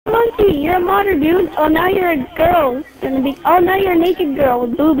monkey? You're a modder, dude. Oh, now you're a girl. Oh, now you're a naked girl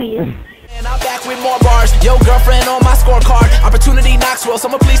with boobies. And I'm back with more bars. Yo, girlfriend on my scorecard. Opportunity Knoxville.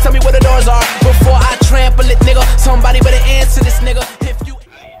 Someone please tell me where the doors are before I trample it, nigga. Somebody better answer this, nigga. If you...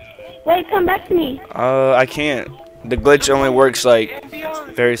 Wait, come back to me. I can't. The glitch only works like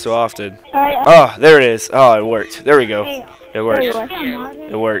very so often. Alright. Oh, there it is. Oh, it worked. There we go. It worked.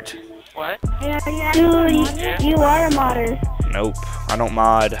 It worked. What? Dude, you are a modder. Nope. I don't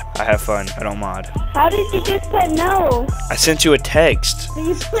mod. I have fun. I don't mod. How did you just put no? I sent you a text.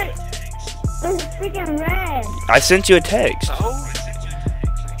 You put it's freaking red. I sent you a text.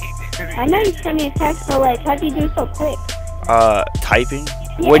 I know you sent me a text, but like, how'd you do so quick? Typing.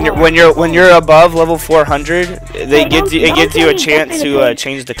 Yeah. When you're above level 400, it gives you a chance to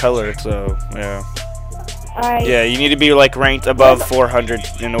change the color. So yeah. Alright. Yeah, you need to be like ranked above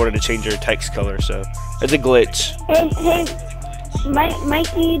 400 in order to change your text color. So it's a glitch. Hey,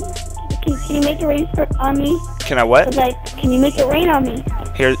 Mikey, can you make it rain on me? Can I what? Like, can you make it rain on me?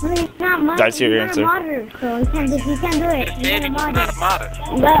 Here. That's your answer. So you can't do it. You're not a modder.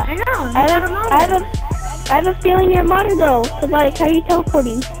 But I know. I have a feeling you're a modder though. So like, how are you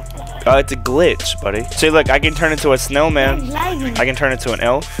teleporting? It's a glitch, buddy. See, look, I can turn into a snowman. I can turn into an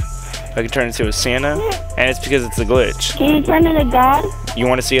elf. I can turn into a Santa, and it's because it's a glitch. Can you turn into God? You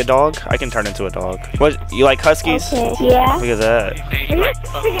want to see a dog? I can turn into a dog. What? You like huskies? Okay. Yeah. Look at that.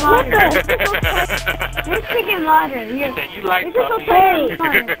 You're freaking modder. You like puppies.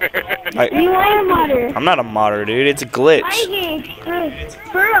 You are a modder. I'm not a modder, dude. It's a glitch.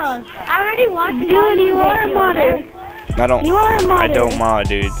 Girls, I already watched. Dude, you are a modder. I don't. You are a modder. I don't mod,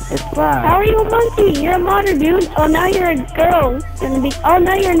 dude. How are you a monkey? You're a modder, dude. Oh, now you're a girl. Oh,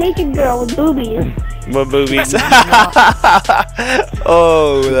 now you're a naked girl with boobies. What boobies?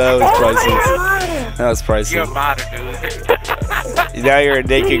 Oh, that was priceless. That was priceless. You're a modder, dude. Now you're a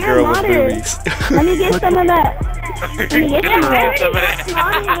naked girl with boobies. Let me get some of that. Let me get some of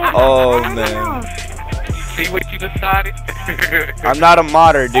that. Oh man. See what you decided? I'm not a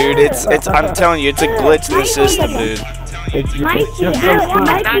modder, dude. I'm telling you, it's a glitch in the system, dude. You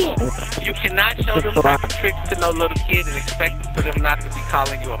cannot show them proper tricks to no little kid and expect for them not to be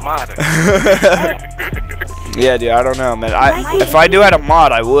calling you a modder. Yeah, dude, I don't know, man. If I do had a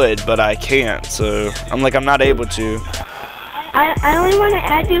mod, I would, but I can't. So I'm not able to. I only want to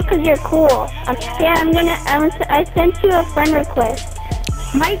add you because you're cool. I sent you a friend request.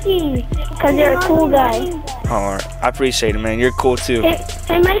 Mikey, because you're a cool guy. Alright, I appreciate it, man. You're cool too.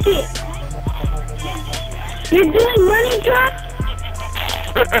 Hey Mikey. You're doing money drops?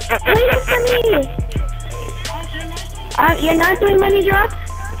 Wait for me. You're not doing money drops?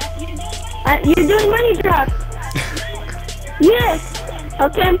 You're doing money drops. Yes.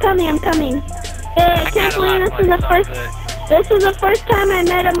 Okay, I'm coming. Hey, I can't believe this is the first time I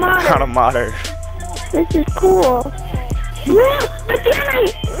met a modder. Not a modder. This is cool. It's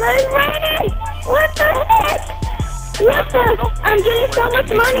raining! What the heck? I'm getting so much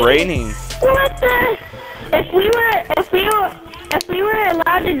money. It's raining. What the? If we were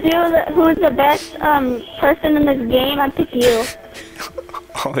allowed to do who's the best person in this game, I'd pick you.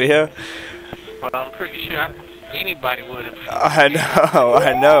 Oh yeah. Well, I'm pretty sure anybody would have. I know.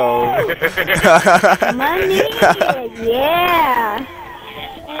 Money, yeah.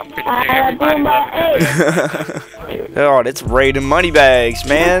 Oh, it's raining money bags,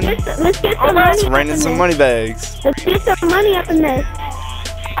 man. Let's get some money. It's raining some money bags. Let's get some money up in this.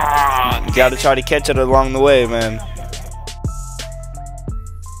 You gotta try to catch it along the way, man.